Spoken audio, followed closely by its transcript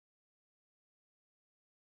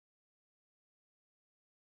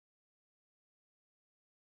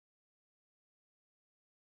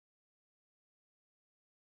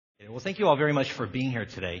Well, thank you all very much for being here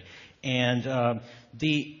today. And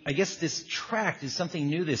I guess this tract is something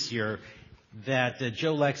new this year that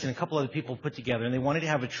Joe Lex and a couple other people put together. And they wanted to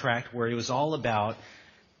have a tract where it was all about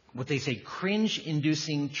what they say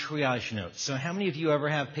cringe-inducing triage notes. So how many of you ever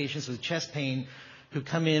have patients with chest pain who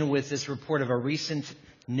come in with this report of a recent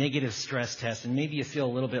negative stress test, and maybe you feel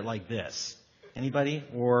a little bit like this? Anybody?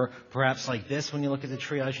 Or perhaps like this when you look at the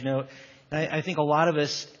triage note? I think a lot of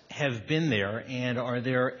us have been there and are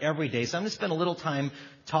there every day. So I'm going to spend a little time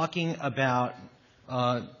talking about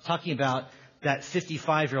that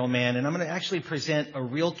 55-year-old man, and I'm going to actually present a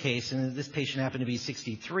real case, and this patient happened to be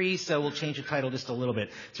 63, so we'll change the title just a little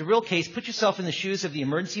bit. It's a real case. Put yourself in the shoes of the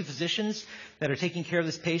emergency physicians that are taking care of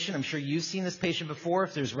this patient. I'm sure you've seen this patient before.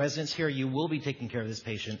 If there's residents here, you will be taking care of this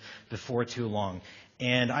patient before too long.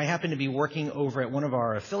 And I happen to be working over at one of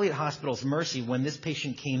our affiliate hospitals, Mercy, when this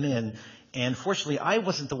patient came in. And fortunately, I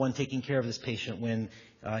wasn't the one taking care of this patient when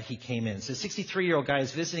he came in. So a 63-year-old guy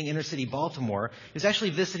is visiting inner city Baltimore. He was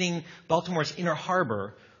actually visiting Baltimore's Inner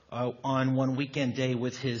Harbor on one weekend day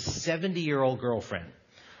with his 70-year-old girlfriend.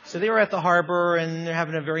 So they were at the harbor, and they're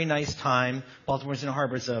having a very nice time. Baltimore's Inner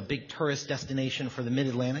Harbor is a big tourist destination for the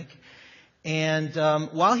Mid-Atlantic. And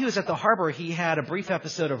while he was at the harbor, he had a brief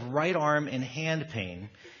episode of right arm and hand pain,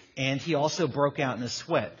 and he also broke out in a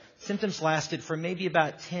sweat. Symptoms lasted for maybe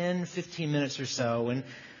about 10, 15 minutes or so, and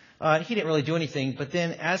he didn't really do anything. But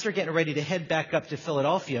then as they're getting ready to head back up to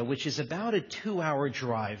Philadelphia, which is about a 2-hour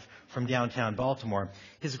drive from downtown Baltimore,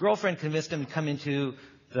 his girlfriend convinced him to come into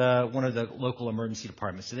one of the local emergency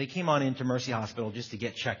departments. So they came on into Mercy Hospital just to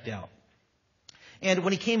get checked out. And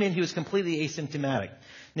when he came in, he was completely asymptomatic.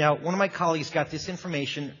 Now, one of my colleagues got this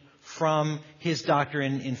information from his doctor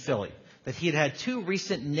in Philly, that he had had 2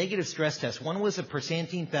 recent negative stress tests. One was a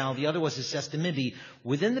Persantine valve, the other was a sestamide,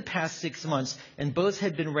 within the past 6 months, and both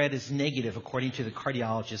had been read as negative, according to the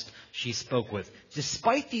cardiologist she spoke with.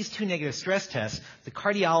 Despite these 2 negative stress tests, the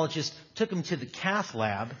cardiologist took him to the cath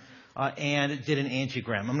lab and did an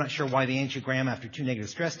angiogram. I'm not sure why the angiogram after 2 negative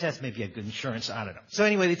stress tests. Maybe he had good insurance. I don't know. So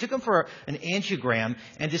anyway, they took him for an angiogram,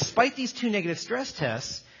 and despite these 2 negative stress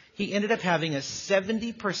tests, he ended up having a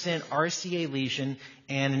 70% RCA lesion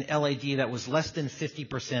and an LAD that was less than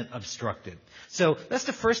 50% obstructed. So that's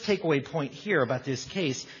the first takeaway point here about this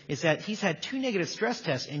case, is that he's had 2 negative stress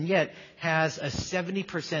tests and yet has a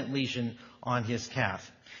 70% lesion on his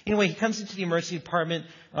calf. Anyway, he comes into the emergency department.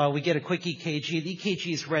 We get a quick EKG. The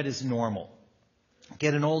EKG is read as normal.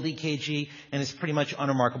 Get an old EKG, and it's pretty much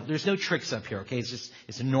unremarkable. There's no tricks up here, okay?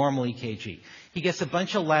 It's a normal EKG. He gets a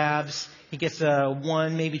bunch of labs. He gets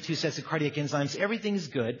 1, maybe 2 sets of cardiac enzymes. Everything's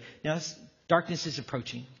good. Now, darkness is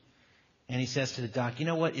approaching. And he says to the doc, you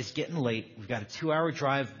know what? It's getting late. We've got a 2-hour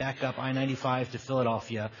drive back up I-95 to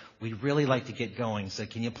Philadelphia. We'd really like to get going. So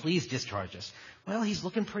can you please discharge us? Well, he's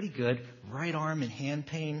looking pretty good. Right arm and hand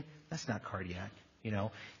pain. That's not cardiac. You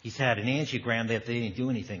know, he's had an angiogram that they didn't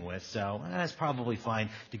do anything with, so that's probably fine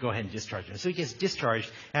to go ahead and discharge him. So he gets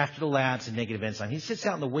discharged after the labs and negative enzyme. He sits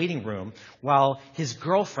out in the waiting room while his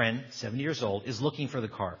girlfriend, 70 years old, is looking for the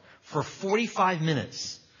car. For 45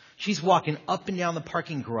 minutes, she's walking up and down the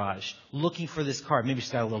parking garage looking for this car. Maybe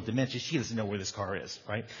she's got a little dementia. She doesn't know where this car is,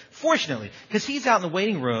 right? Fortunately, because he's out in the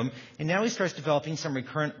waiting room, and now he starts developing some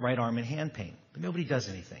recurrent right arm and hand pain. But nobody does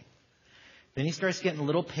anything. Then he starts getting a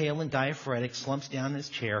little pale and diaphoretic, slumps down in his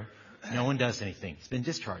chair. No one does anything. He's been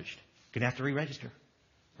discharged. Going to have to re-register.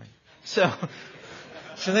 Right? So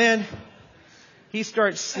then he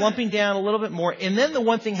starts slumping down a little bit more. And then the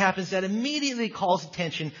one thing happens that immediately calls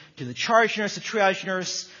attention to the charge nurse, the triage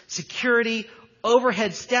nurse, security,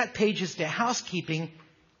 overhead stat pages to housekeeping.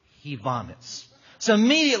 He vomits. So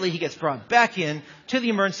immediately he gets brought back in to the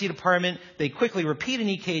emergency department. They quickly repeat an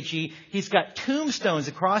EKG. He's got tombstones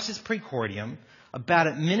across his precordium. About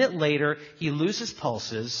a minute later, he loses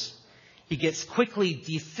pulses. He gets quickly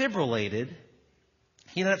defibrillated.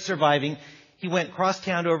 He ended up surviving. He went cross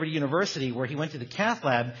town over to university where he went to the cath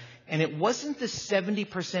lab, and it wasn't the 70%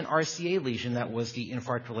 RCA lesion that was the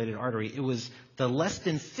infarct-related artery. It was the less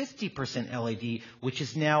than 50% LAD, which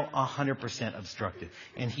is now 100% obstructed.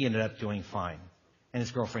 And he ended up doing fine. And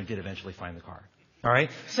his girlfriend did eventually find the car. All right?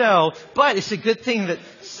 So, but it's a good thing that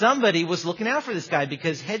somebody was looking out for this guy,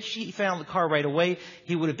 because had she found the car right away,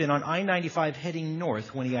 he would have been on I-95 heading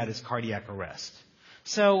north when he had his cardiac arrest.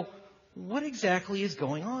 So, what exactly is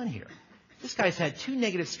going on here? This guy's had 2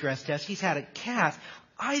 negative stress tests. He's had a cath.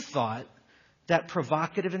 I thought that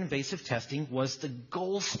provocative invasive testing was the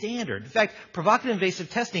gold standard. In fact, provocative invasive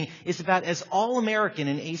testing is about as all-American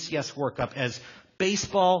in ACS workup as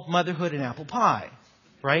baseball, motherhood, and apple pie.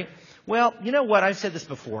 Right? Well, you know what? I've said this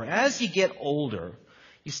before. As you get older,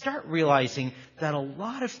 you start realizing that a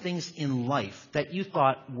lot of things in life that you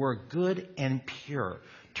thought were good and pure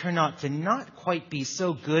turn out to not quite be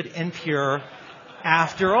so good and pure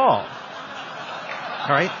after all. All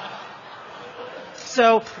right?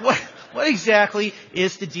 So what exactly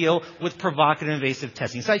is the deal with provocative invasive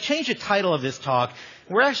testing? So I changed the title of this talk.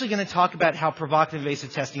 We're actually going to talk about how provocative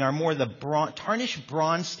invasive testing are more the tarnished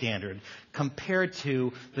bronze standard compared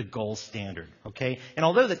to the gold standard, okay? And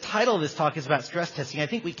although the title of this talk is about stress testing, I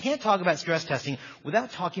think we can't talk about stress testing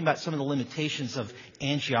without talking about some of the limitations of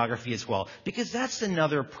angiography as well, because that's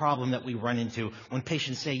another problem that we run into when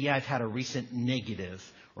patients say, yeah, I've had a recent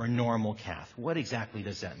negative or normal cath. What exactly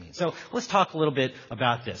does that mean? So let's talk a little bit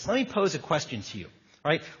about this. Let me pose a question to you. All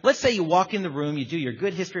right? Let's say you walk in the room, you do your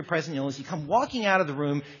good history of present illness, you come walking out of the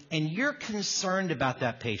room, and you're concerned about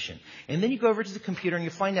that patient. And then you go over to the computer and you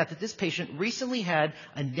find out that this patient recently had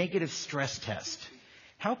a negative stress test.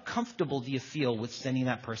 How comfortable do you feel with sending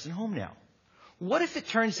that person home now? What if it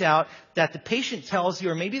turns out that the patient tells you,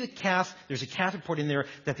 or maybe the cath, there's a cath report in there,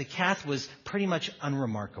 that the cath was pretty much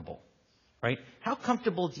unremarkable? Right? How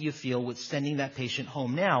comfortable do you feel with sending that patient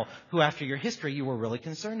home now, who after your history you were really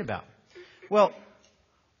concerned about? Well,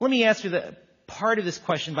 let me answer the part of this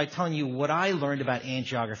question by telling you what I learned about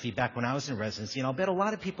angiography back when I was in residency, and I'll bet a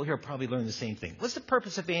lot of people here probably learned the same thing. What's the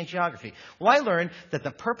purpose of angiography? Well, I learned that the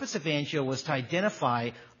purpose of angio was to identify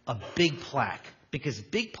a big plaque, because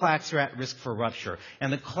big plaques are at risk for rupture.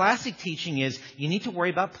 And the classic teaching is you need to worry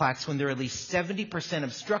about plaques when they're at least 70%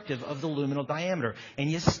 obstructive of the luminal diameter.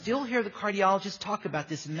 And you still hear the cardiologists talk about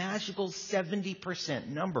this magical 70%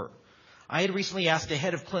 number. I had recently asked the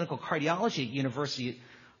head of clinical cardiology at university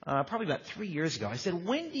probably about 3 years ago. I said,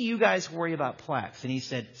 when do you guys worry about plaques? And he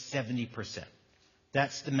said 70%.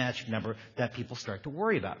 That's the magic number that people start to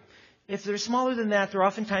worry about. If they're smaller than that, they're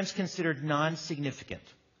oftentimes considered non-significant.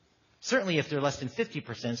 Certainly, if they're less than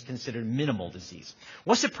 50%, it's considered minimal disease.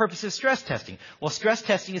 What's the purpose of stress testing? Well, stress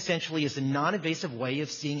testing essentially is a non-invasive way of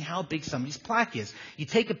seeing how big somebody's plaque is. You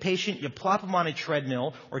take a patient, you plop them on a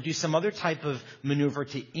treadmill, or do some other type of maneuver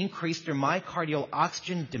to increase their myocardial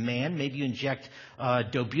oxygen demand. Maybe you inject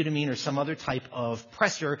dobutamine or some other type of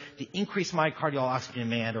pressor to increase myocardial oxygen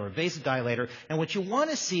demand, or a vasodilator. And what you want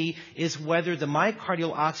to see is whether the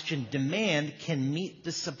myocardial oxygen demand can meet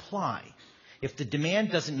the supply. If the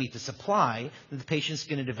demand doesn't meet the supply, then the patient's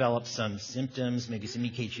going to develop some symptoms, maybe some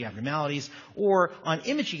EKG abnormalities, or on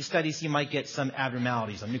imaging studies, you might get some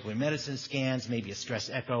abnormalities on nuclear medicine scans, maybe a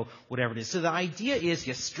stress echo, whatever it is. So the idea is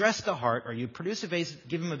you stress the heart, or you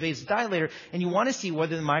give them a vasodilator, and you want to see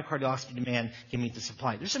whether the myocardial oxygen demand can meet the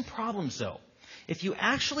supply. There's some problems, though. If you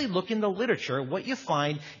actually look in the literature, what you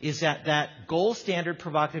find is that gold standard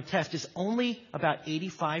provocative test is only about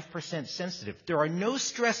 85% sensitive. There are no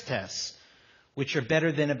stress tests which are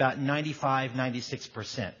better than about 95,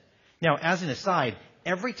 96%. Now, as an aside,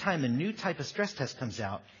 every time a new type of stress test comes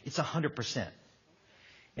out, it's 100%.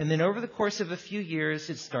 And then over the course of a few years,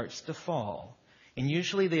 it starts to fall. And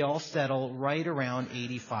usually they all settle right around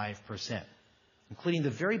 85%, including the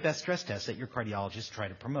very best stress tests that your cardiologists try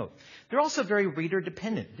to promote. They're also very reader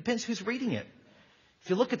dependent. It depends who's reading it. If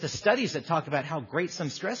you look at the studies that talk about how great some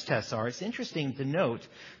stress tests are, it's interesting to note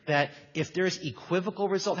that if there's equivocal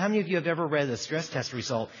result, how many of you have ever read a stress test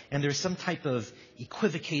result and there's some type of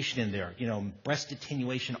equivocation in there, breast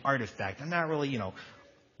attenuation artifact? I'm not really,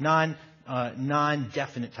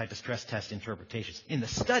 non-definite type of stress test interpretations. In the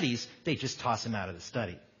studies, they just toss them out of the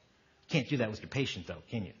study. Can't do that with your patient, though,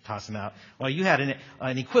 can you? Toss them out. Well, you had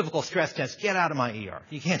an equivocal stress test. Get out of my ER.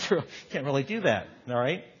 You can't really do that, all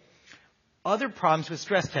right? Other problems with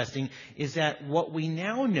stress testing is that what we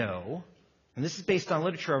now know, and this is based on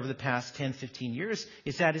literature over the past 10, 15 years,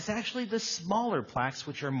 is that it's actually the smaller plaques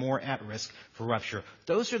which are more at risk for rupture.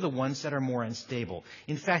 Those are the ones that are more unstable.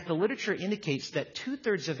 In fact, the literature indicates that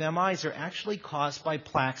 2/3 of MIs are actually caused by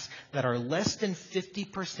plaques that are less than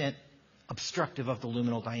 50% obstructive of the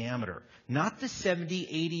luminal diameter. Not the 70,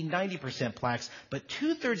 80, 90% plaques, but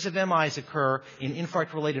 2/3 of MIs occur in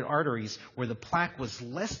infarct-related arteries where the plaque was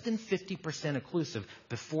less than 50% occlusive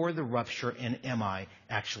before the rupture and MI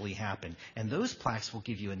actually happened. And those plaques will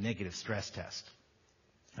give you a negative stress test.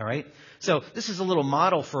 All right? So this is a little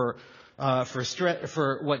model for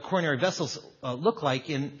what coronary vessels look like.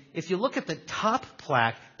 And if you look at the top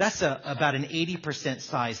plaque, that's about an 80%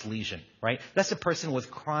 sized lesion, right? That's a person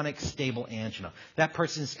with chronic stable angina. That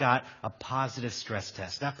person's got a positive stress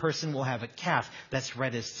test. That person will have a cath that's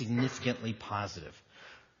read as significantly positive.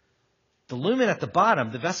 The lumen at the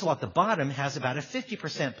bottom, the vessel at the bottom, has about a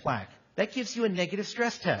 50% plaque. That gives you a negative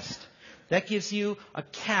stress test. That gives you a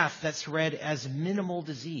calf that's read as minimal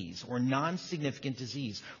disease or non-significant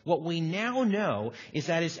disease. What we now know is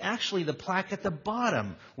that it's actually the plaque at the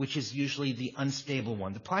bottom, which is usually the unstable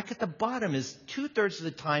one. The plaque at the bottom is 2/3 of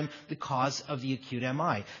the time the cause of the acute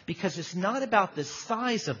MI, because it's not about the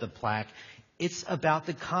size of the plaque, it's about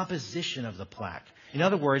the composition of the plaque. In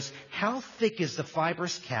other words, how thick is the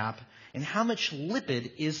fibrous cap and how much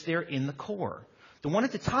lipid is there in the core? The one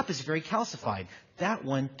at the top is very calcified. That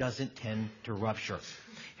one doesn't tend to rupture.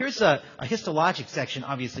 Here's a histologic section.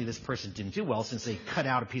 Obviously, this person didn't do well since they cut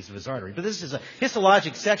out a piece of his artery. But this is a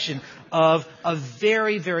histologic section of a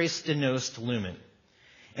very, very stenosed lumen.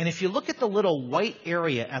 And if you look at the little white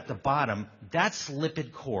area at the bottom, that's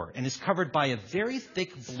lipid core and is covered by a very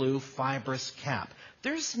thick blue fibrous cap.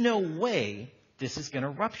 There's no way this is going to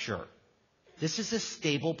rupture. This is a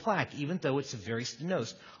stable plaque, even though it's very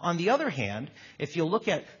stenosed. On the other hand, if you look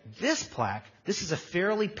at this plaque, this is a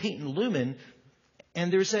fairly patent lumen,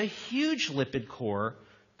 and there's a huge lipid core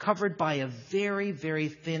covered by a very, very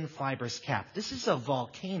thin fibrous cap. This is a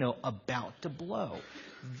volcano about to blow.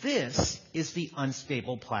 This is the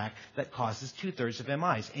unstable plaque that causes 2/3 of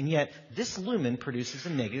MIs. And yet, this lumen produces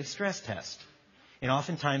a negative stress test and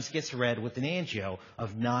oftentimes gets read with an angio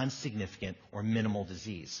of non-significant or minimal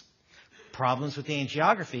disease. Problems with the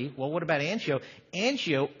angiography? Well, what about angio?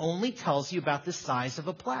 Angio only tells you about the size of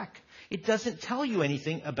a plaque. It doesn't tell you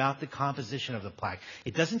anything about the composition of the plaque.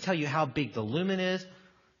 It doesn't tell you how big the lumen is.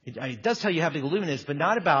 It does tell you how big the lumen is, but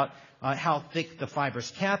not about how thick the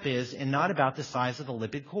fibrous cap is and not about the size of the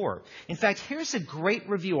lipid core. In fact, here's a great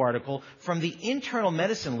review article from the internal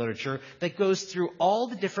medicine literature that goes through all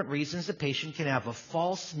the different reasons a patient can have a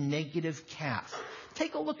false negative cath.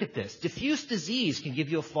 Take a look at this. Diffuse disease can give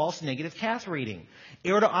you a false negative cath reading.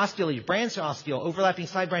 Aortoosculate, branch osteal, overlapping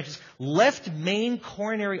side branches, left main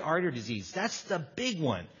coronary artery disease. That's the big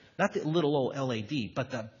one. Not the little old LAD, but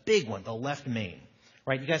the big one, the left main.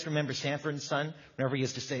 Right? You guys remember Sanford and Son? Whenever he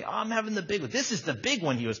used to say, I'm having the big one. This is the big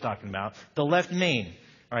one he was talking about, the left main.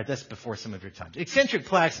 All right, that's before some of your times. Eccentric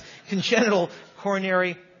plaques, congenital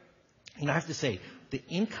coronary. And I have to say, the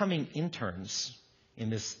incoming interns in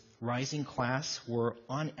this rising class were,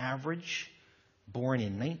 on average, born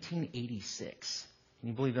in 1986. Can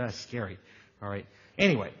you believe that? That's scary. All right.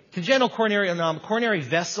 Anyway, congenital coronary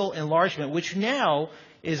vessel enlargement, which now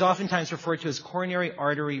is oftentimes referred to as coronary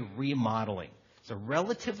artery remodeling. It's a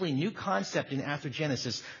relatively new concept in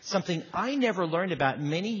atherogenesis, something I never learned about,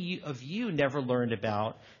 many of you never learned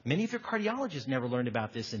about, many of your cardiologists never learned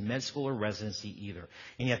about this in med school or residency either.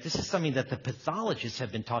 And yet this is something that the pathologists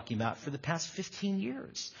have been talking about for the past 15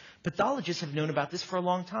 years. Pathologists have known about this for a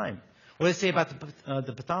long time. What do they say about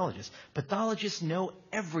the pathologists? Pathologists know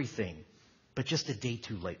everything, but just a day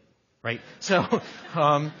too late. Right? So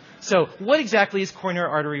what exactly is coronary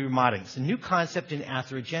artery remodeling? It's a new concept in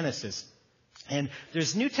atherogenesis. And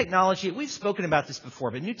there's new technology, we've spoken about this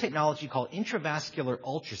before, but new technology called intravascular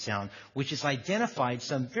ultrasound, which has identified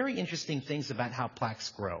some very interesting things about how plaques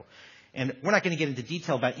grow. And we're not going to get into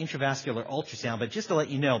detail about intravascular ultrasound, but just to let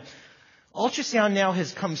you know, ultrasound now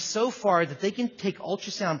has come so far that they can take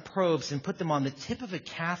ultrasound probes and put them on the tip of a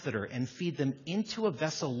catheter and feed them into a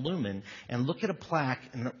vessel lumen and look at a plaque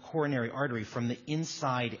in a coronary artery from the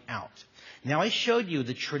inside out. Now, I showed you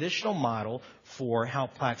the traditional model for how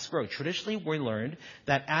plaques grow. Traditionally, we learned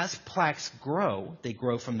that as plaques grow, they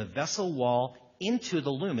grow from the vessel wall into the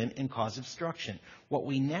lumen and cause obstruction. What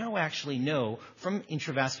we now actually know from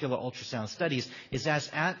intravascular ultrasound studies is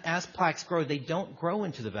as plaques grow, they don't grow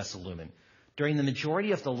into the vessel lumen. During the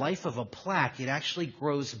majority of the life of a plaque, it actually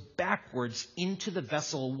grows backwards into the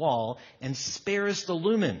vessel wall and spares the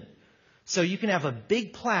lumen. So you can have a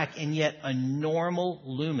big plaque and yet a normal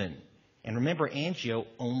lumen. And remember, angio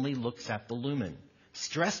only looks at the lumen.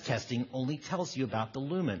 Stress testing only tells you about the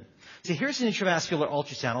lumen. So here's an intravascular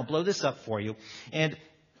ultrasound. I'll blow this up for you. And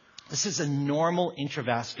this is a normal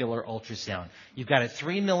intravascular ultrasound. You've got a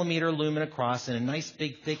 3 millimeter lumen across and a nice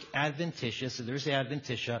big thick adventitia. So there's the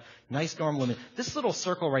adventitia, nice normal lumen. This little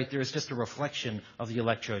circle right there is just a reflection of the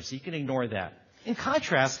electrode, so you can ignore that. In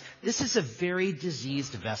contrast, this is a very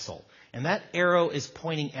diseased vessel. And that arrow is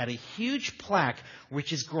pointing at a huge plaque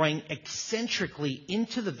which is growing eccentrically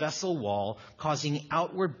into the vessel wall, causing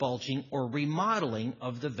outward bulging or remodeling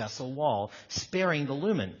of the vessel wall, sparing the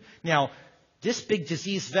lumen. Now, this big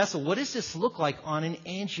diseased vessel, what does this look like on an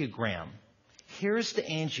angiogram? Here's the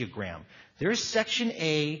angiogram. There's section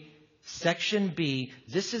A, section B.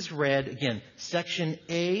 This is read, again, section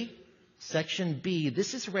A, section B.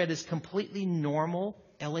 This is read as completely normal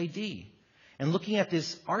LAD. And looking at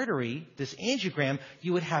this artery, this angiogram,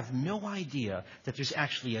 you would have no idea that there's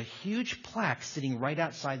actually a huge plaque sitting right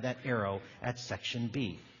outside that arrow at section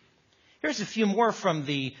B. Here's a few more from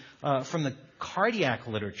the cardiac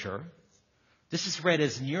literature. This is read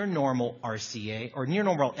as near normal RCA or near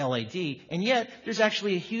normal LAD, and yet there's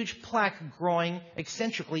actually a huge plaque growing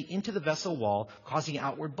eccentrically into the vessel wall, causing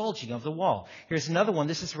outward bulging of the wall. Here's another one.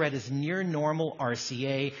 This is read as near normal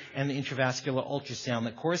RCA, and the intravascular ultrasound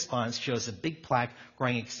that corresponds shows a big plaque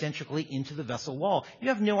growing eccentrically into the vessel wall. You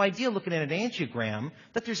have no idea looking at an angiogram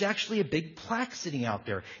that there's actually a big plaque sitting out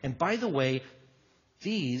there. And by the way,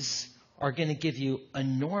 these are going to give you a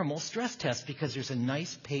normal stress test because there's a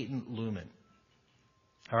nice patent lumen.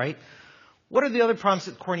 All right. What are the other problems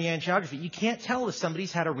with coronary angiography? You can't tell if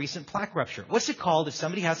somebody's had a recent plaque rupture. What's it called if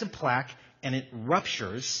somebody has a plaque and it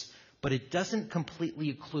ruptures, but it doesn't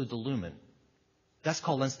completely occlude the lumen? That's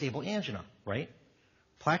called unstable angina, right?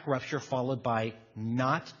 Plaque rupture followed by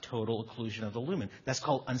not total occlusion of the lumen. That's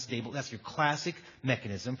called unstable. That's your classic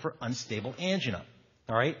mechanism for unstable angina.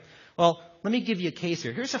 All right. Well, let me give you a case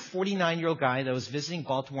here. Here's a 49-year-old guy that was visiting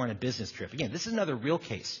Baltimore on a business trip. Again, this is another real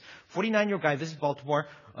case. 49-year-old guy visited Baltimore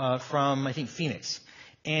from, I think, Phoenix.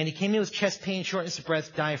 And he came in with chest pain, shortness of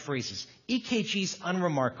breath, diaphoresis. EKG's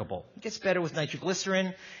unremarkable. It gets better with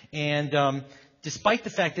nitroglycerin. And despite the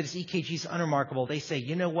fact that his EKG's unremarkable, they say,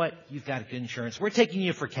 you know what? You've got good insurance. We're taking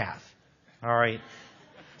you for cath. All right.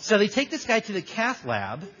 So they take this guy to the cath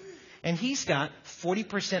lab. And he's got 40%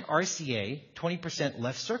 RCA, 20%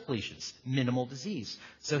 left circ lesions, minimal disease.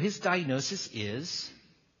 So his diagnosis is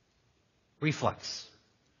reflux.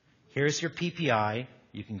 Here's your PPI.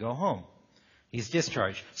 You can go home. He's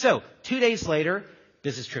discharged. So 2 days later,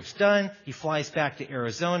 business trip's done. He flies back to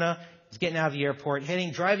Arizona. He's getting out of the airport,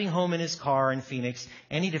 driving home in his car in Phoenix,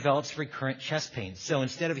 and he develops recurrent chest pain. So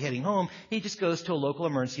instead of heading home, he just goes to a local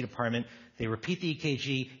emergency department. They repeat the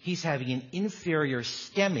EKG. He's having an inferior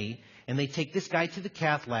STEMI. And they take this guy to the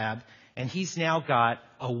cath lab, and he's now got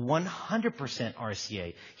a 100%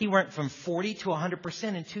 RCA. He went from 40 to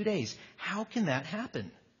 100% in 2 days. How can that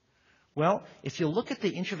happen? Well, if you look at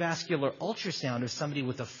the intravascular ultrasound of somebody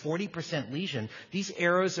with a 40% lesion, these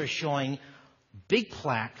arrows are showing big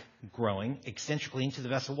plaque growing eccentrically into the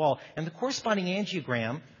vessel wall. And the corresponding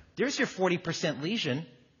angiogram, there's your 40% lesion.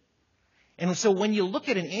 And so when you look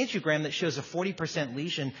at an angiogram that shows a 40%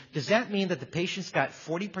 lesion, does that mean that the patient's got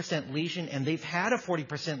 40% lesion and they've had a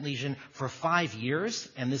 40% lesion for 5 years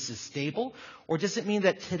and this is stable? Or does it mean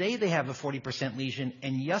that today they have a 40% lesion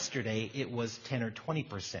and yesterday it was 10 or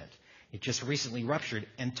 20%? It just recently ruptured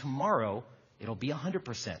and tomorrow it'll be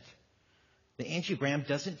 100%. The angiogram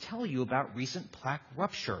doesn't tell you about recent plaque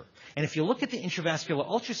rupture. And if you look at the intravascular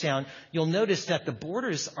ultrasound, you'll notice that the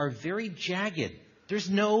borders are very jagged. There's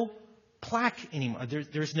no plaque anymore.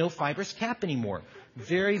 There's no fibrous cap anymore.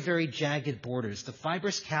 Very, very jagged borders. The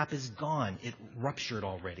fibrous cap is gone. It ruptured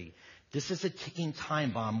already. This is a ticking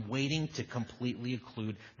time bomb waiting to completely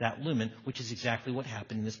occlude that lumen, which is exactly what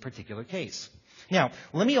happened in this particular case. Now,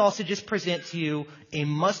 let me also just present to you a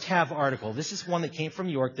must-have article. This is one that came from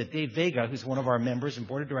New York that Dave Vega, who's one of our members and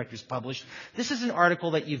board of directors, published. This is an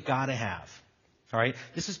article that you've got to have. All right?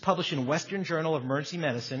 This is published in Western Journal of Emergency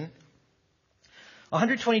Medicine.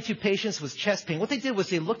 122 patients with chest pain. What they did was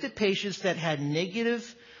they looked at patients that had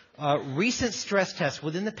negative recent stress tests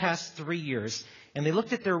within the past 3 years, and they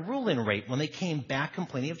looked at their rule-in rate when they came back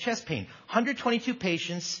complaining of chest pain. 122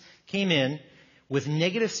 patients came in with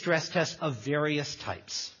negative stress tests of various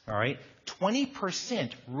types. All right?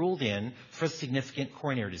 20% ruled in for significant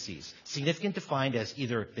coronary disease. Significant defined as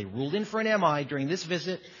either they ruled in for an MI during this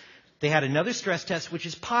visit, they had another stress test which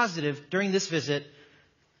is positive during this visit,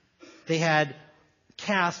 they had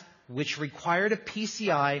cath, which required a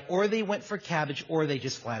PCI, or they went for CABG, or they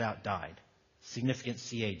just flat out died. Significant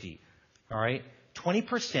CAD. All right?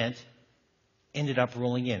 20% ended up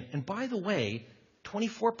rolling in. And by the way,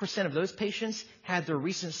 24% of those patients had their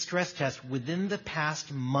recent stress test within the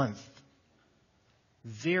past month.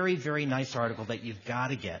 Very, very nice article that you've got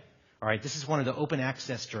to get. All right? This is one of the open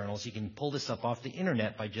access journals. You can pull this up off the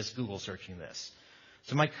internet by just Google searching this.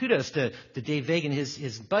 So my kudos to Dave Vega and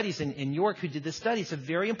his buddies in York who did this study. It's a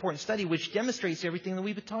very important study which demonstrates everything that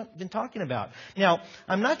we've been talking about. Now,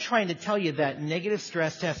 I'm not trying to tell you that negative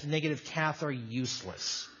stress tests and negative cath are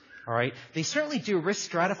useless. All right? They certainly do risk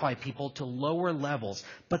stratify people to lower levels.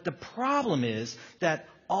 But the problem is that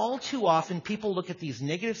all too often people look at these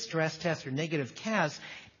negative stress tests or negative caths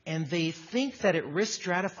and they think that it risk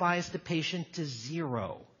stratifies the patient to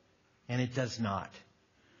 0. And it does not.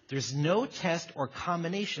 There's no test or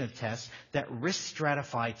combination of tests that risk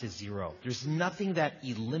stratify to 0. There's nothing that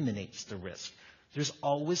eliminates the risk. There's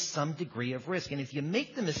always some degree of risk. And if you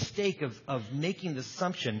make the mistake of making the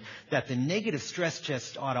assumption that the negative stress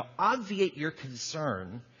test ought to obviate your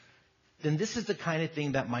concern, then this is the kind of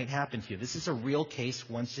thing that might happen to you. This is a real case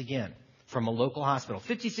once again from a local hospital.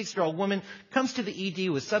 56-year-old woman comes to the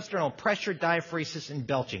ED with substernal pressure, diaphoresis, and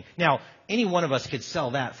belching. Now, any one of us could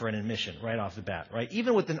sell that for an admission right off the bat, right?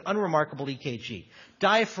 Even with an unremarkable EKG.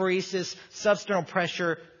 Diaphoresis, substernal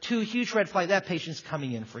pressure, 2 huge red flags. That patient's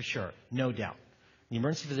coming in for sure, no doubt. The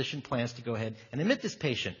emergency physician plans to go ahead and admit this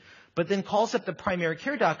patient, but then calls up the primary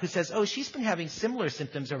care doc who says, oh, she's been having similar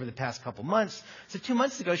symptoms over the past couple months. So 2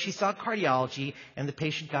 months ago, she saw cardiology, and the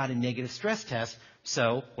patient got a negative stress test.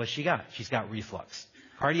 So what's she got? She's got reflux.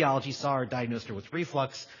 Cardiology saw her, diagnosed her with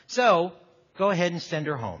reflux. So go ahead and send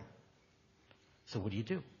her home. So what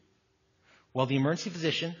do? Well, the emergency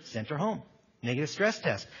physician sent her home. Negative stress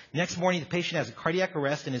test. Next morning, the patient has a cardiac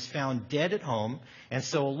arrest and is found dead at home, and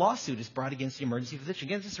so a lawsuit is brought against the emergency physician.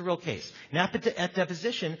 Again, this is a real case. Now, at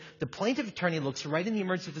deposition, the plaintiff attorney looks right in the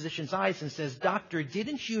emergency physician's eyes and says, Doctor,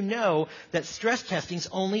 didn't you know that stress testing is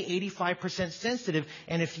only 85% sensitive,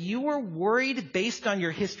 and if you were worried based on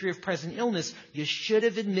your history of present illness, you should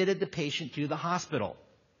have admitted the patient to the hospital.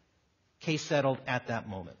 Case settled at that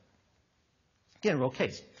moment. Again, real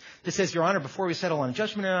case. This says, Your Honor, before we settle on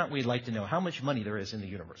judgment or not, we'd like to know how much money there is in the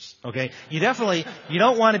universe. Okay? You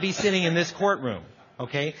don't want to be sitting in this courtroom.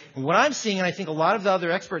 Okay? And what I'm seeing, and I think a lot of the other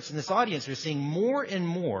experts in this audience are seeing, more and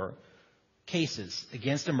more cases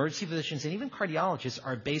against emergency physicians and even cardiologists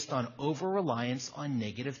are based on over-reliance on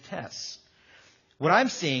negative tests. What I'm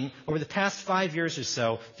seeing over the past 5 years or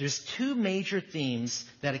so, there's 2 major themes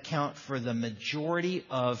that account for the majority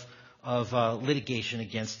of litigation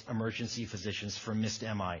against emergency physicians for missed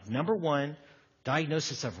MI. Number 1,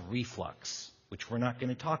 diagnosis of reflux, which we're not going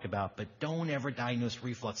to talk about, but don't ever diagnose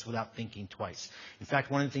reflux without thinking twice. In fact,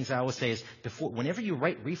 one of the things I always say is, whenever you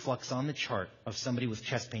write reflux on the chart of somebody with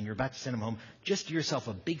chest pain, you're about to send them home, just do yourself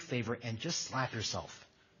a big favor and just slap yourself.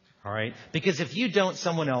 All right? Because if you don't,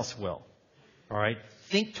 someone else will. All right?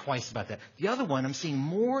 Think twice about that. The other one, I'm seeing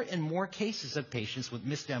more and more cases of patients with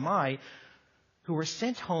missed MI who were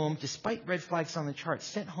sent home, despite red flags on the chart,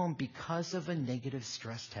 sent home because of a negative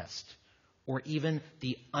stress test or even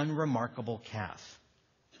the unremarkable cath.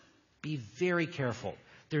 Be very careful.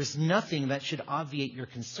 There's nothing that should obviate your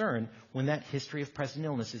concern when that history of present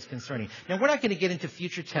illness is concerning. Now, we're not going to get into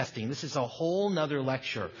future testing. This is a whole nother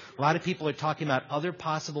lecture. A lot of people are talking about other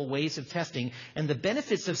possible ways of testing, and the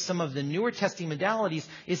benefits of some of the newer testing modalities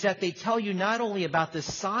is that they tell you not only about the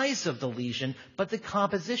size of the lesion, but the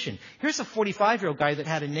composition. Here's a 45-year-old guy that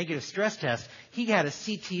had a negative stress test. He had a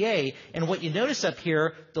CTA, and what you notice up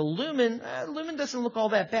here, the lumen doesn't look all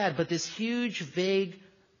that bad, but this huge, vague,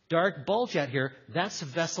 dark bulge out here, that's a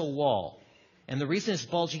vessel wall. And the reason it's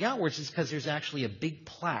bulging outwards is because there's actually a big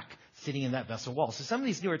plaque sitting in that vessel wall. So some of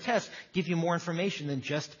these newer tests give you more information than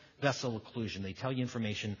just vessel occlusion. They tell you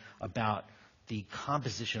information about the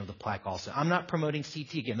composition of the plaque also. I'm not promoting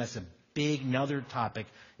CT. Again, that's a big, another topic.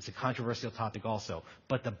 It's a controversial topic also.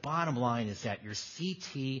 But the bottom line is that your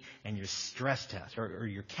CT and your stress test, or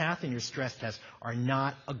your cath and your stress test, are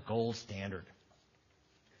not a gold standard.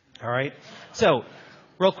 All right? So,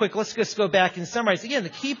 real quick, let's just go back and summarize. Again, the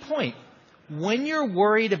key point, when you're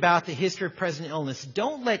worried about the history of present illness,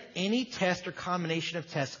 don't let any test or combination of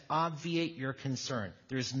tests obviate your concern.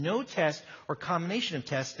 There's no test or combination of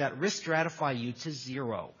tests that risk stratify you to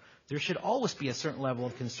 0. There should always be a certain level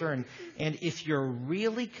of concern. And if you're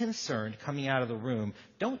really concerned coming out of the room,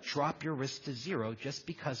 don't drop your risk to 0 just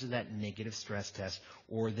because of that negative stress test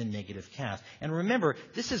or the negative cath. And remember,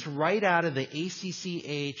 this is right out of the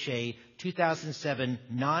ACC-AHA 2007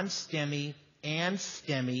 non-STEMI and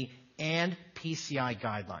STEMI and PCI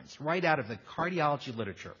guidelines, right out of the cardiology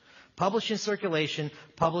literature. Published in Circulation,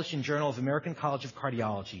 published in Journal of American College of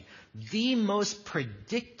Cardiology. The most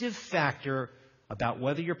predictive factor about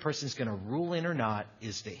whether your person is going to rule in or not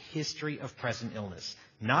is the history of present illness.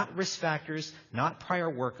 Not risk factors, not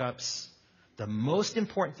prior workups. The most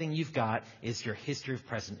important thing you've got is your history of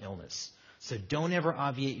present illness. So don't ever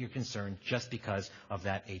obviate your concern just because of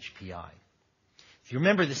that HPI. If you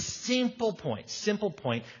remember the simple point,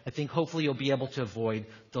 I think hopefully you'll be able to avoid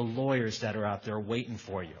the lawyers that are out there waiting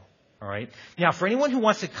for you. All right? Now, for anyone who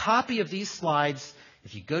wants a copy of these slides,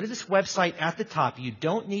 if you go to this website at the top, you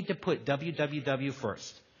don't need to put www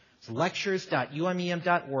first. It's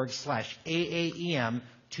lectures.umem.org/AAEM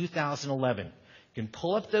 2011. You can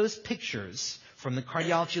pull up those pictures from the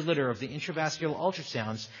cardiology litter of the intravascular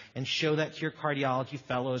ultrasounds and show that to your cardiology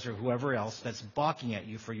fellows or whoever else that's balking at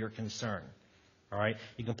you for your concern. All right?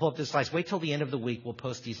 You can pull up the slides. Wait till the end of the week. We'll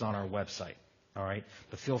post these on our website. All right?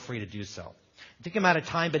 But feel free to do so. I think I'm out of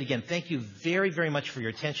time, but again, thank you very, very much for your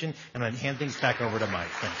attention, and I'm going to hand things back over to Mike.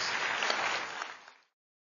 Thanks.